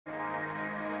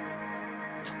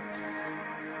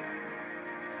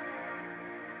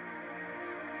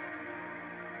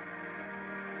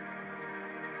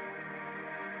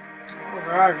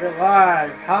Alright, we're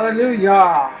live.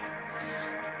 Hallelujah.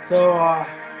 So,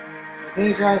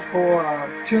 thank you guys for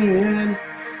tuning in.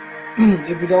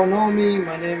 If you don't know me,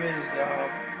 my name is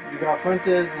Miguel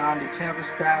Fuentes, and I'm the campus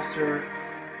pastor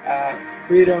at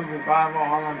Freedom Revival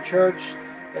Online Church.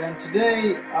 And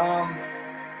today's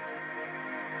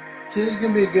going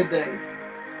to be a good day.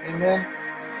 Amen.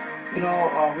 We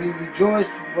rejoice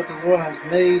what the Lord has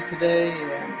made today,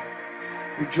 and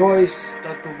rejoice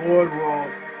that the Lord will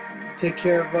take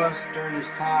care of us during this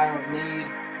time of need.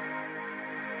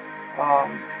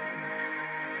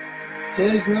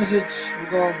 Today's message, we're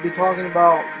going to be talking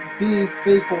about being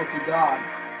faithful to God.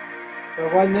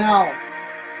 But right now,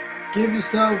 give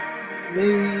yourself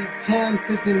maybe 10,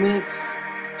 15 minutes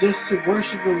just to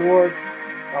worship the Lord,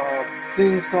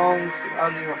 sing songs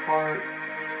out of your heart.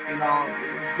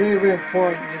 It's very, very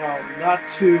important, not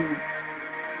to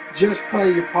just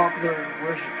play your popular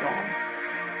worship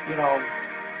song.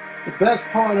 The best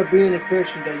part of being a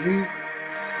Christian, that you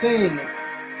sing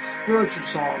spiritual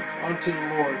songs unto the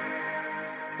Lord.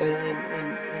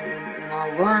 And I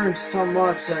learned so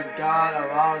much that God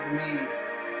allows me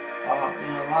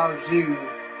and allows you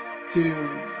to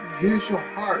use your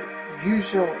heart,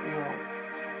 use your,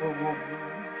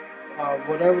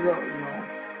 whatever,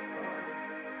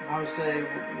 I would say,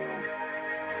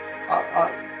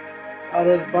 out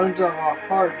of the abundance of our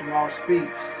heart, the mouth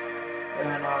speaks.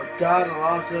 And God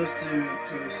allows us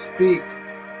to speak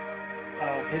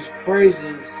His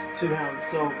praises to Him.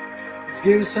 So just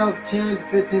give yourself 10 to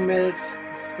 15 minutes,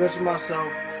 especially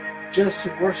myself, just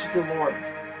to worship the Lord.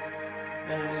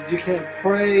 And you can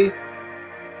pray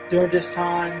during this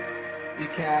time. You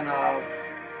can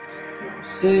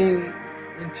sing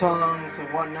in tongues and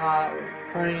whatnot, or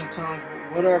pray in tongues,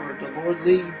 whatever the Lord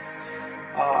leads.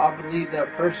 I believe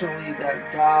that personally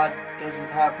that God doesn't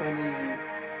have any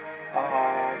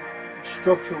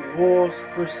structural rules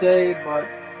per se, but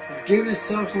just give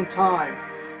yourself some time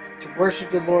to worship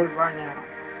the Lord right now.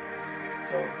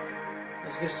 So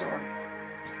let's get started.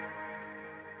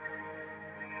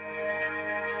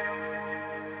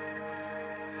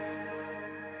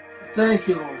 Thank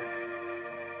you, Lord.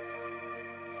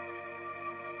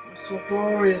 You're so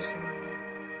glorious.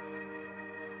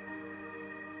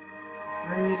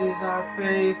 Great is our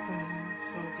faithfulness,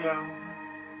 oh God.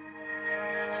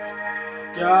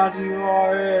 God, you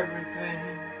are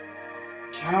everything.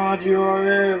 God, you are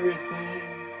everything.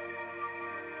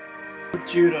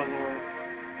 Judah, Lord.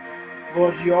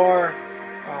 Lord, you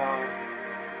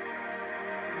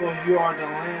are the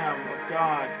Lamb of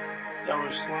God that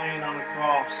was slain on the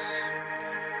cross.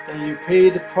 That you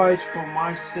paid the price for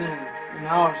my sins and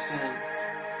our sins,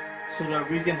 so that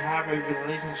we can have a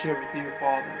relationship with you,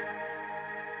 Father.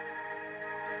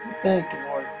 We thank you,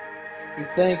 Lord. We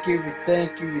thank you, we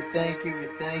thank you, we thank you, we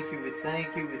thank you, we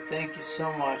thank you, we thank you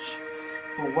so much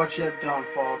for what you have done,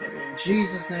 Father. In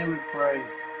Jesus' name we pray.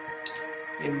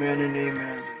 Amen and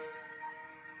amen.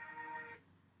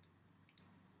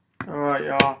 Alright,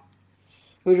 y'all.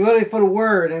 Who's ready for the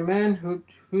word? Amen?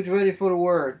 Who's ready for the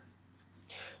word?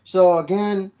 So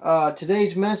again,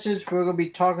 today's message, we're going to be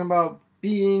talking about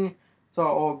be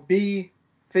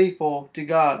faithful to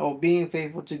God, or being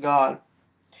faithful to God.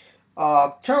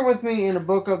 Turn with me in the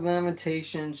book of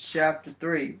Lamentations, chapter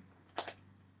 3.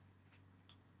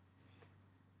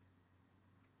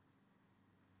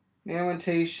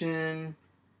 Lamentation,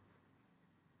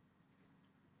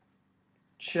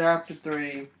 chapter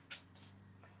 3,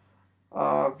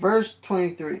 verse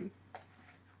 23.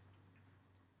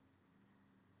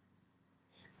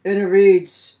 And it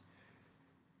reads,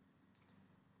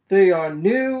 "They are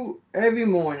new every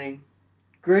morning.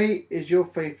 Great is your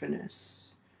faithfulness.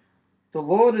 The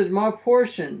Lord is my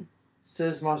portion,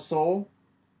 says my soul.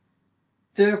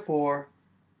 Therefore,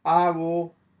 I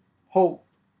will hope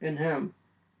in Him.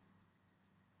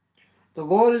 The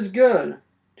Lord is good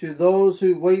to those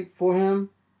who wait for Him,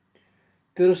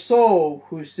 to the soul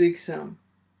who seeks Him."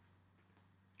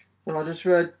 So I just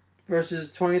read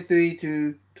verses 23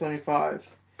 to 25.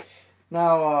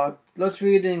 Now, let's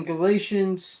read in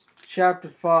Galatians chapter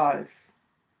 5.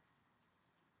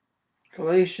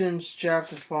 Galatians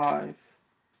chapter 5.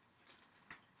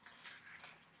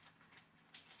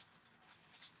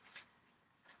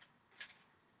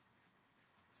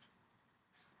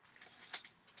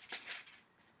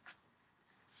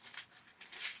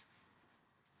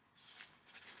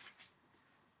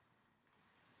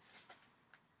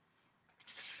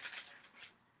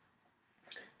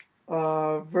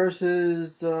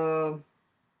 Verses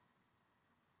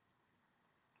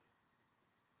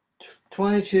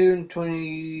 22 and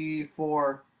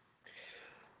 24.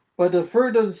 But the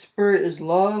fruit of the Spirit is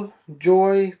love,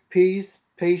 joy, peace,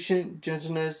 patience,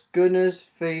 gentleness, goodness,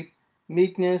 faith,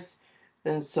 meekness,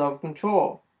 and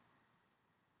self-control.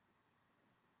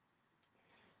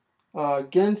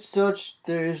 Against such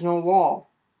there is no law.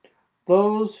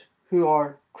 Those who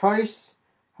are Christ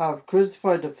have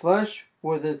crucified the flesh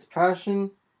with its passion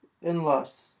and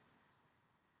lusts.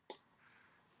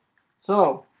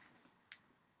 So,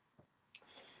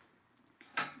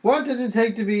 what does it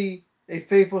take to be a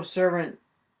faithful servant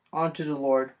unto the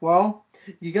Lord? Well,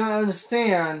 you gotta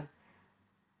understand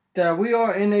that we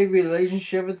are in a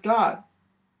relationship with God,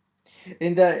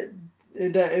 and that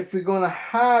if we're gonna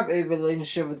have a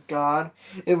relationship with God,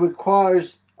 it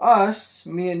requires us,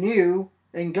 me and you,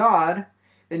 and God.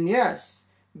 And yes,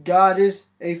 God is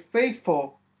the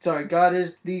faithful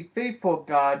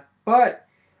God, but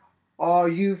are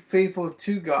you faithful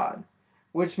to God?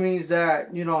 Which means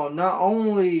that, not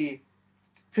only,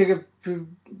 because we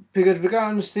gotta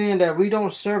understand that we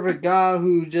don't serve a God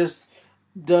who just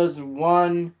does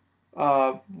one,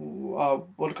 a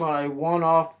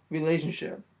one-off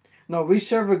relationship. No, we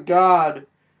serve a God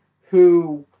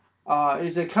who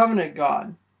is a covenant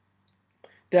God,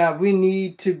 that we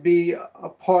need to be a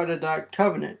part of that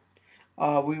covenant.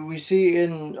 We see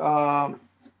in the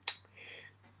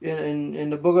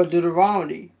book of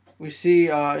Deuteronomy. We see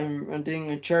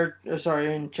in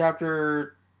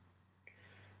chapter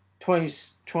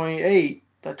 28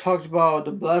 that talks about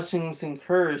the blessings and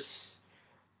curse.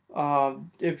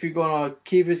 If you're gonna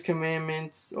keep His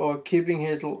commandments or keeping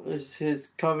His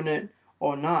covenant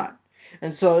or not.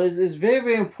 And so it's very,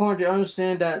 very important to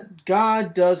understand that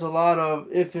God does a lot of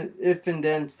if and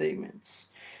then statements,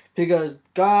 because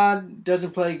God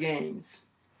doesn't play games.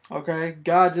 Okay,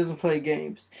 God doesn't play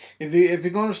games. If you're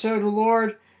going to serve the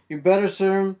Lord, you better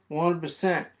serve Him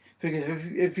 100%. Because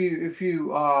if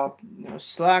you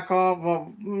slack off,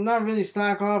 well, not really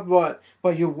slack off,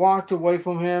 but you walked away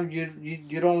from Him,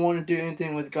 you don't want to do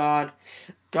anything with God,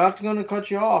 God's going to cut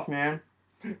you off, man.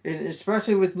 And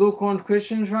especially with lukewarm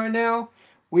Christians right now,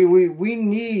 we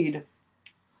need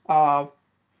those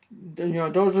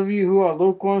of you who are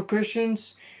lukewarm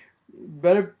Christians,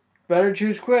 better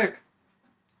choose quick.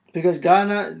 Because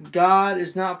God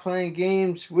is not playing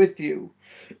games with you.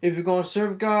 If you're going to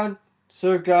serve God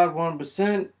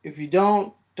 100%. If you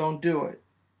don't do it.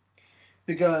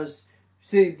 Because,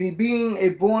 see, being a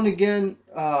born-again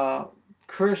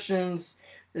Christians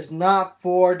is not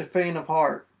for the faint of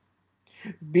heart.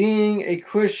 Being a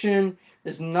Christian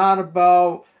is not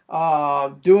about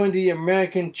doing the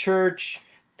American church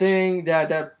thing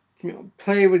that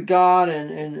play with God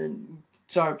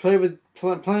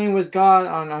playing with God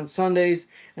on Sundays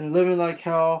and living like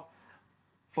hell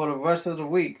for the rest of the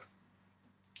week.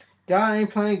 God ain't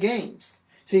playing games.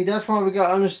 See, that's why we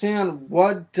gotta understand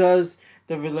what does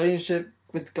the relationship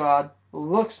with God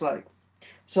looks like.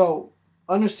 So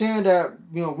understand that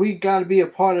we gotta be a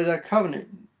part of that covenant,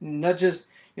 not just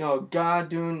God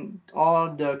doing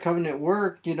all the covenant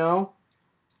work.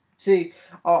 See,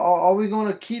 are we going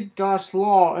to keep God's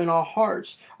law in our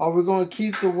hearts? Are we going to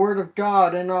keep the word of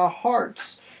God in our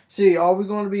hearts? See, are we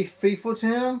going to be faithful to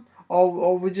Him?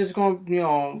 Or are we just going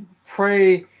to,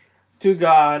 pray to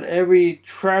God every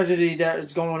tragedy that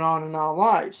is going on in our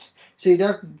lives? See,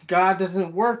 that God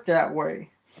doesn't work that way.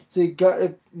 See,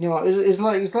 God,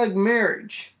 it's like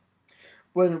marriage.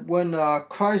 When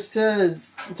Christ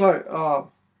says,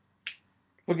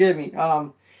 forgive me.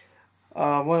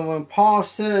 When Paul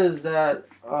says that,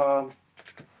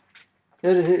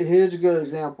 here's a good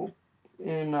example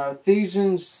in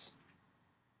Ephesians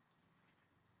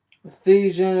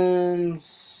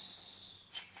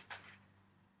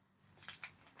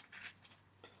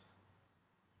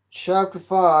chapter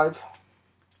 5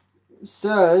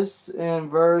 says in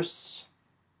verse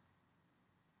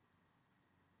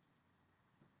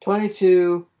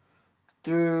 22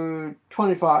 through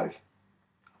 25,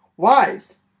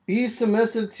 wives, be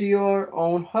submissive to your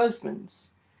own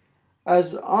husbands,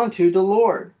 as unto the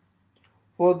Lord.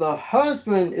 For the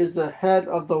husband is the head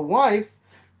of the wife,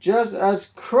 just as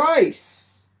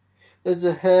Christ is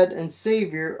the head and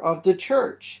Savior of the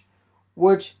church,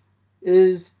 which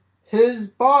is His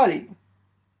body.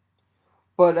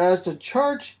 But as the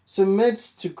church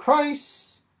submits to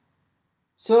Christ,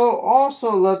 so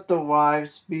also let the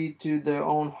wives be to their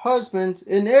own husbands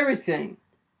in everything.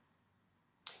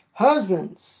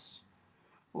 Husbands,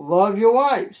 love your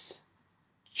wives,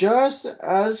 just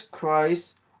as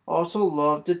Christ also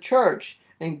loved the church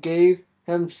and gave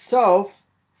Himself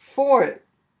for it.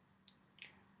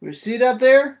 You see that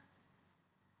there?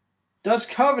 That's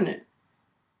covenant.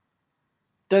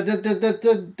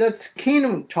 That's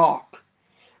kingdom talk,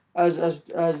 as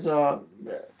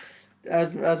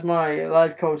my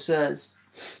life coach says.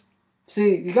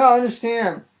 See, you gotta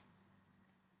understand,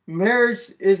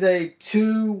 marriage is a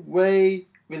two-way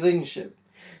relationship.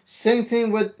 Same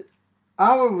thing with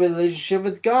our relationship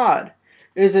with God.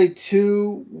 Is a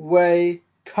two-way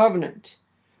covenant.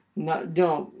 Not,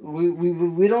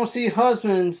 we don't see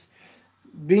husbands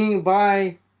being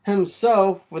by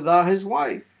himself without his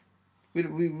wife.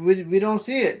 We don't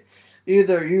see it.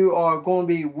 Either you are going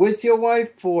to be with your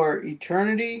wife for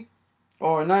eternity,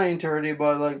 or not eternity,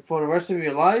 but like for the rest of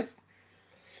your life,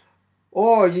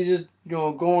 or you just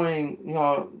going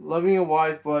loving your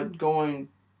wife but going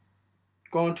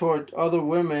toward other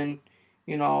women,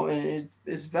 and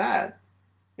it's bad,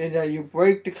 and that you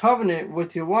break the covenant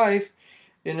with your wife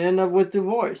and end up with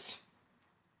divorce.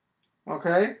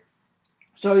 Okay,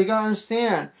 so you gotta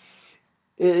understand,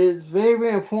 it is very,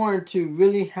 very important to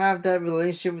really have that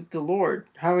relationship with the Lord,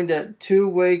 having that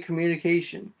two-way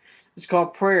communication. It's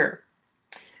called prayer.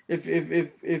 If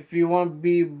you want to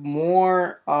be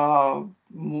more well,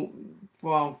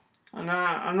 I'm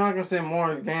not gonna say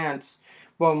more advanced,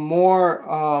 but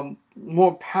more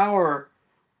power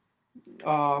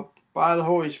by the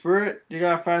Holy Spirit, you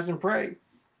gotta fast and pray.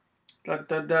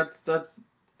 That's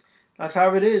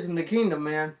how it is in the kingdom,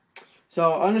 man.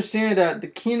 So understand that the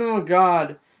kingdom of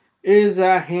God is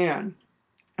at hand.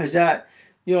 Is that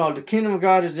the kingdom of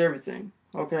God is everything.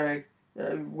 Okay,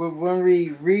 when we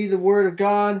read the Word of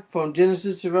God from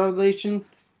Genesis to Revelation,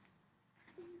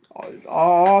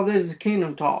 all this is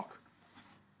kingdom talk.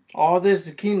 All this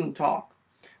is kingdom talk.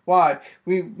 Why?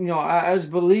 As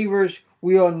believers,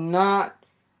 we are not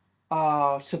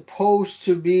supposed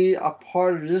to be a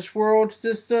part of this world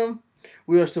system.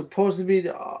 We are supposed to be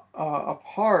a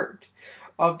part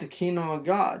of the kingdom of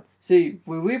God. See,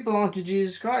 we belong to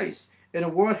Jesus Christ, and the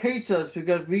world hates us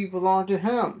because we belong to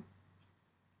Him.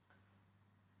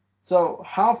 So,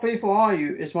 how faithful are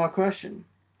you is my question.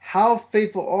 How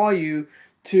faithful are you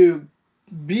to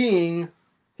being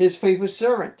His faithful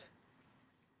servant?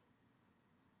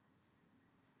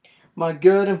 My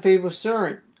good and faithful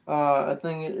servant. I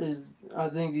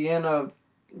think the end of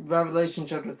Revelation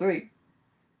chapter 3.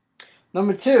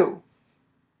 Number 2,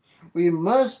 we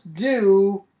must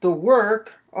do the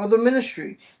work of the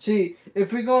ministry. See,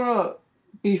 if we're going to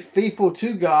be faithful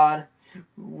to God,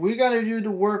 we got to do the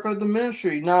work of the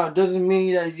ministry. Now, it doesn't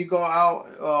mean that you go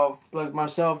out like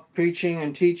myself preaching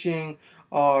and teaching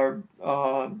or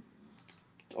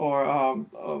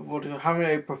having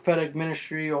a prophetic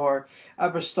ministry or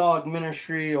apostolic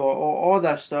ministry or all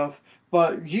that stuff.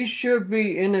 But you should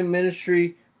be in a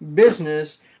ministry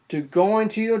business to going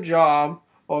to your job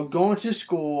or going to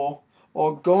school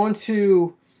or going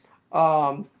to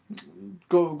go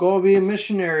be a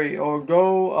missionary or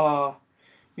go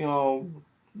go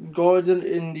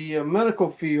in the medical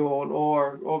field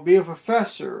or be a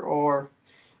professor or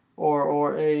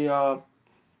a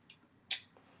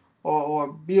or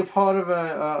be a part of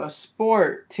a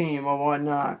sport team or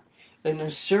whatnot, and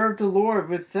then serve the Lord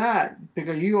with that,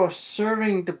 because you are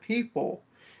serving the people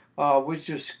with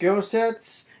your skill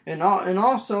sets, and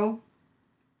also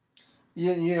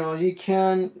you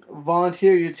can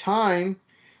volunteer your time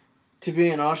to be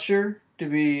an usher, to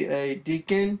be a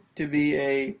deacon, to be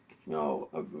a a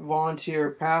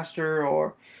volunteer pastor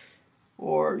or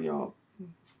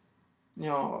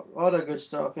other good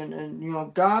stuff.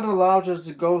 And God allows us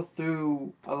to go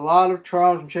through a lot of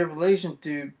trials and tribulations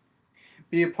to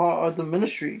be a part of the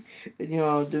ministry.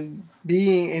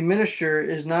 Being a minister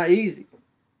is not easy.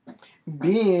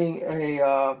 Being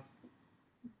a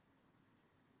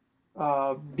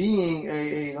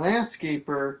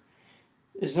landscaper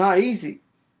is not easy.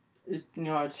 It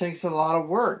takes a lot of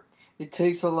work. It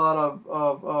takes a lot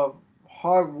of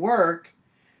hard work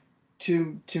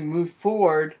to move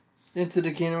forward into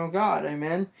the kingdom of God.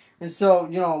 Amen. And so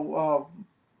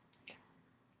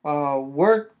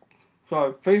work.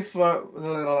 Sorry, faith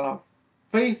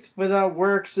without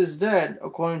works is dead,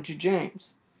 according to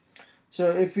James. So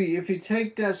if you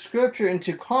take that scripture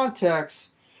into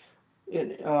context,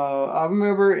 I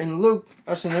remember in Luke.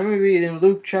 Let me read in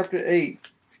Luke chapter 8.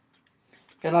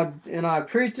 And I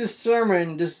preached this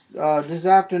sermon this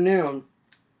afternoon.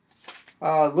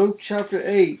 Luke chapter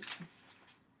 8.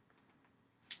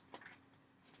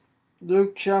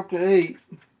 Luke chapter 8,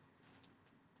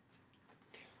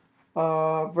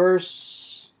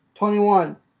 verse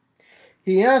 21.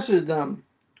 He answered them,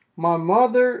 "My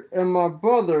mother and my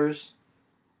brothers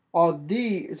are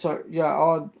these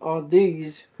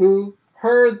who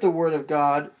heard the word of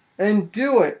God and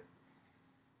do it."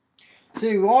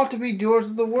 See, we ought to be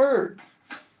doers of the word.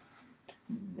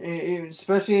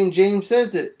 Especially in James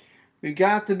says it. We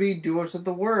got to be doers of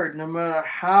the word, no matter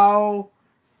how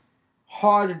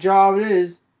hard a job it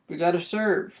is, we got to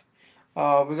serve.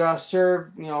 We got to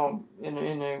serve,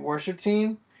 in a worship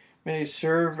team. Maybe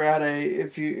serve at a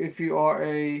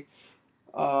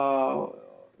uh,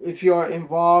 if you are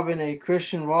involved in a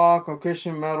Christian rock or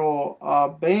Christian metal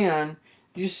band,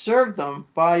 you serve them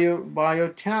by your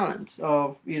talents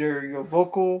of either your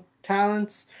vocal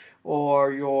talents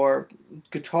or your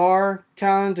guitar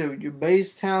talent or your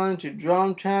bass talent, your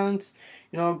drum talents.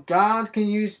 God can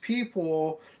use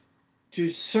people to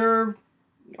serve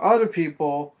other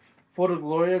people for the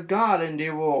glory of God, and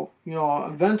they will,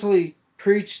 eventually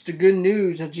preach the good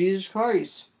news of Jesus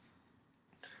Christ.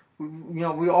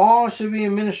 We all should be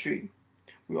in ministry.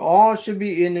 We all should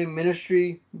be in a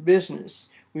ministry business.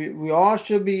 We all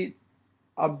should be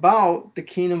about the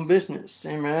kingdom business.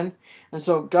 Amen. And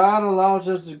so God allows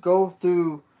us to go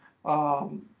through,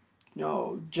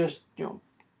 just,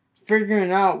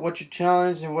 figuring out what your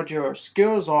challenge and what your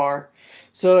skills are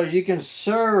so that you can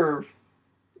serve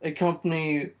a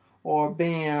company or a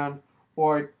band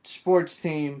or a sports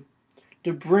team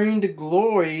to bring the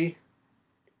glory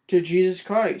to Jesus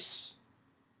Christ.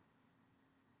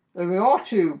 And we ought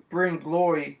to bring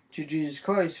glory to Jesus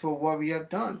Christ for what we have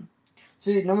done.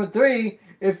 See, number 3,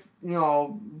 if,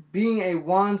 being a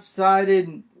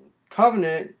one-sided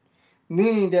covenant,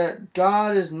 meaning that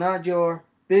God is not your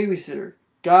babysitter.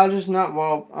 God is not,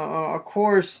 of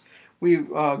course, we,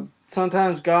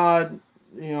 sometimes God,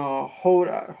 hold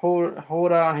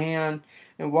our hand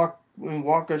and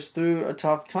walk us through a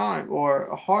tough time or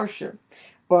a hardship.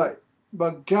 But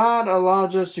God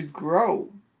allows us to grow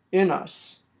in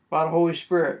us by the Holy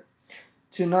Spirit.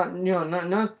 To not,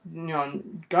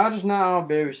 God is not our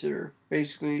babysitter.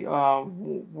 Basically,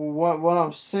 what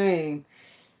I'm saying,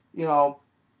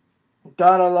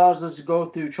 God allows us to go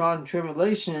through trials and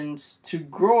tribulations to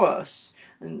grow us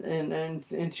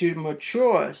and to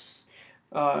mature us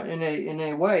in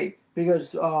a way,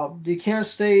 because you can't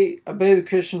stay a baby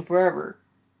Christian forever.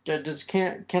 That just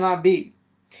cannot be.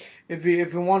 If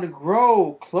you want to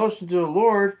grow closer to the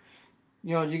Lord,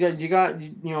 you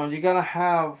gotta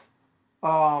have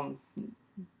how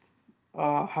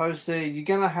to say, you're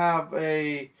gonna have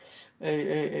a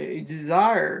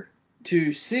desire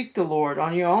to seek the Lord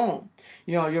on your own.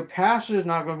 Your pastor is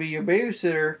not going to be your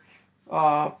babysitter,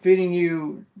 feeding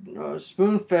you,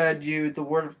 spoon-fed you the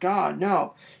Word of God.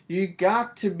 No, you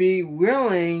got to be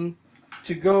willing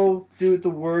to go through the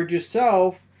Word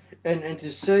yourself and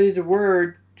to study the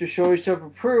Word to show yourself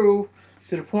approved,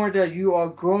 to the point that you are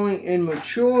growing in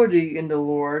maturity in the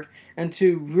Lord, and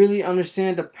to really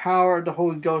understand the power of the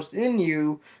Holy Ghost in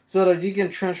you, so that you can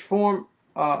transform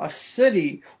a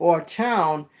city or a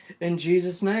town in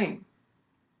Jesus' name.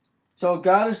 So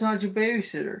God is not your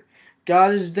babysitter.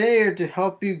 God is there to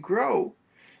help you grow,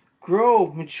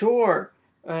 mature,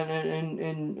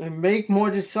 and make more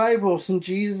disciples in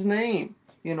Jesus' name.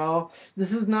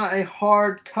 This is not a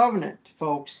hard covenant,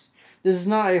 folks. This is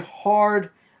not a hard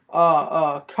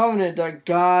covenant that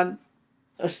God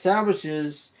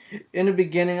establishes in the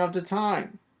beginning of the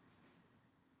time.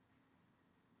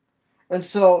 And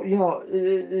so,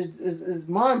 it's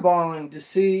mind-boggling to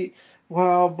see,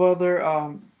 well, brother,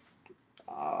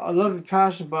 I love your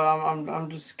passion, but I'm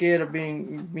just scared of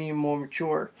being more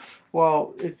mature.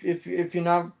 Well, if you're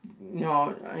not, and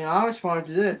I respond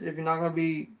to this, if you're not going to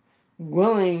be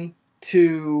willing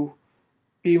to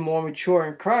be more mature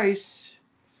in Christ,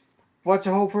 what's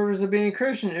the whole purpose of being a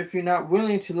Christian if you're not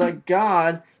willing to let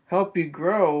God help you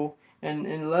grow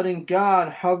and letting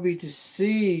God help you to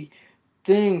see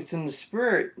things in the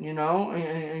Spirit,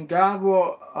 and God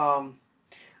will,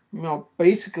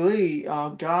 basically,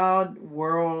 God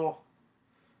will,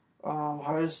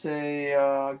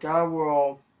 God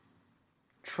will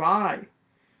try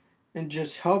and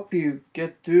just help you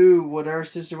get through whatever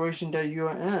situation that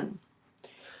you're in.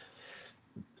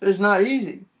 It's not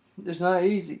easy. It's not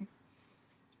easy.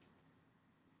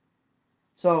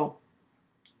 So,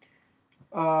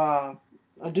 I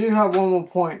do have one more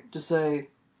point to say,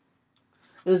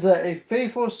 is that a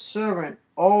faithful servant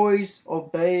always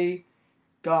obey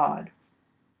God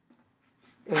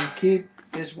and keep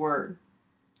His word.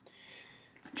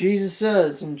 Jesus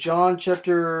says in John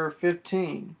chapter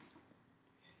 15,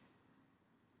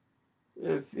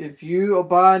 if you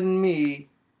abide in me,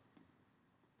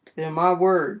 in my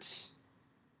words,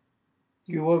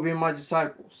 you will be my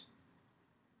disciples.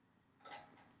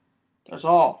 That's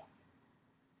all.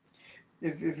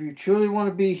 If you truly want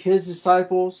to be His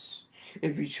disciples,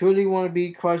 if you truly want to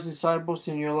be Christ's disciples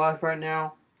in your life right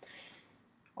now,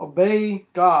 obey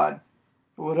God.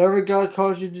 Whatever God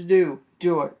calls you to do,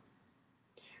 do it.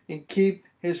 And keep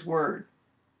His word.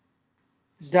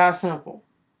 It's that simple.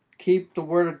 Keep the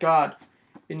Word of God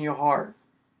in your heart.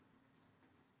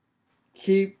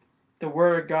 Keep the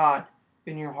Word of God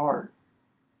in your heart.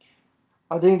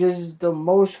 I think this is the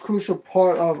most crucial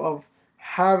part of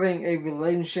having a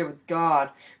relationship with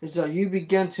God, is that you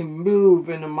begin to move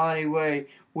in a mighty way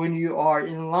when you are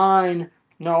in line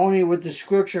not only with the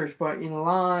scriptures but in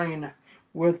line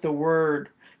with the Word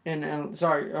in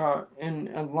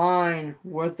line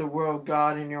with the Word of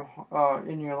God in your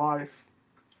life.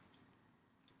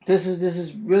 This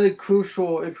is really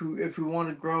crucial if we want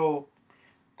to grow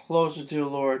closer to the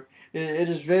Lord. It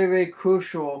is very, very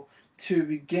crucial to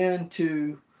begin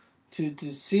to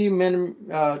see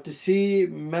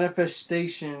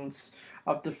manifestations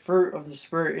of the fruit of the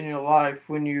Spirit in your life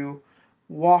when you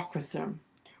walk with Him,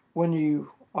 when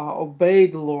you obey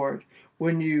the Lord,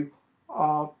 when you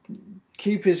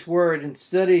keep His word and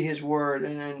study His word,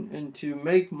 and to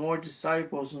make more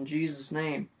disciples in Jesus'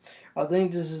 name. I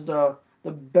think this is the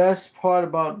best part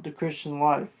about the Christian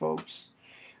life, folks,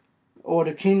 or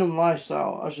the kingdom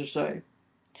lifestyle, I should say,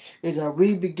 is that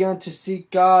we begin to seek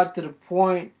God to the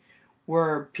point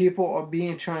where people are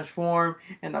being transformed,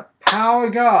 and the power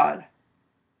of God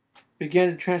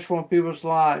begin to transform people's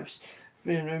lives,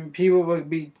 and people will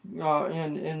be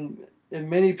and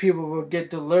many people will get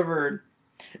delivered,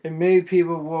 and many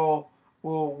people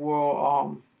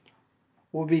will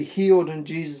be healed in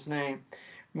Jesus' name.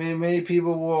 Many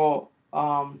people will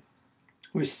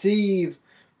receive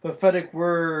prophetic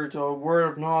words, or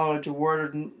word of knowledge, or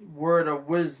word of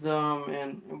wisdom,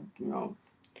 and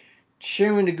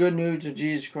sharing the good news of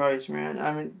Jesus Christ, man.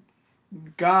 I mean,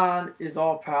 God is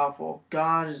all powerful.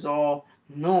 God is all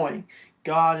knowing.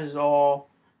 God is all,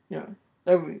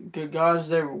 God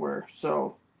is everywhere.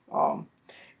 So,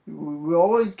 we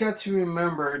always got to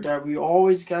remember that we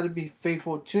always got to be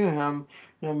faithful to Him,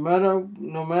 no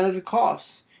matter the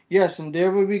cost. Yes, and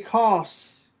there will be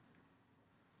costs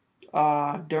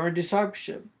during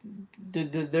discipleship.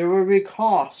 There will be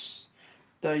costs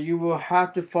that you will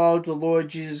have to follow the Lord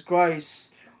Jesus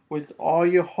Christ with all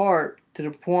your heart, to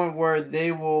the point where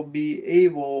they will be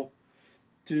able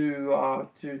to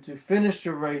finish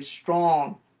the race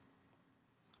strong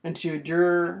and to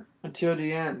endure until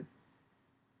the end.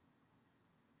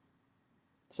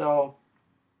 So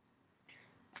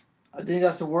I think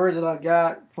that's the word that I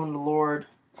got from the Lord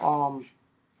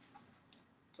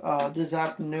this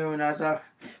afternoon as I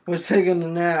was taking a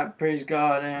nap. Praise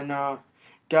God, and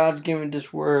God's given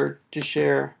this word to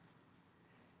share.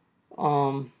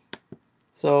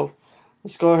 So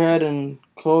let's go ahead and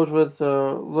close with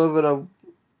a little bit of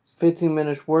 15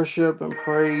 minutes worship and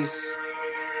praise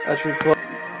as we close.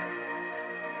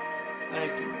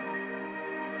 Thank you.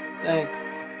 Thank you.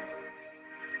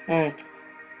 Thank you.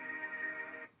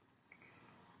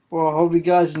 Well, I hope you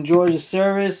guys enjoyed the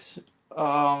service.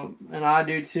 And I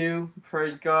do too.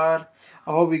 Praise God.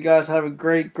 I hope you guys have a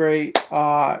great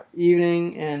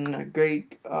evening, and a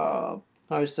great a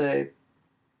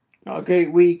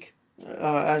great week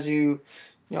as you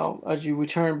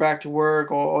return back to work,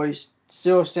 or you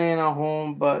still staying at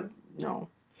home, but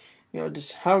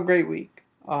just have a great week.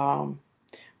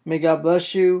 May God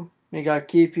bless you. May God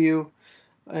keep you,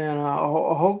 and I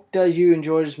hope that you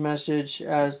enjoy this message.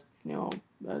 As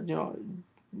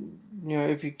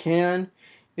if you can,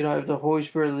 if the Holy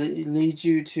Spirit leads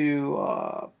you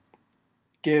to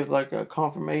give like a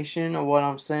confirmation of what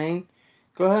I'm saying,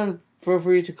 go ahead and feel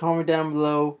free to comment down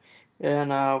below, and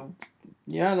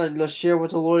let's share what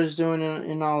the Lord is doing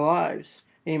in our lives.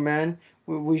 Amen.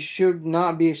 We should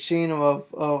not be ashamed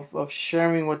of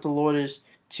sharing what the Lord is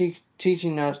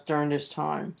teaching us during this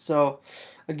time. So,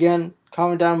 again,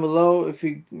 comment down below if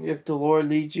the Lord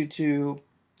leads you to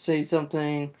say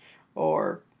something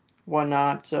or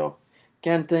whatnot. So,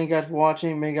 again, thank you guys for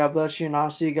watching. May God bless you, and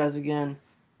I'll see you guys again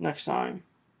next time.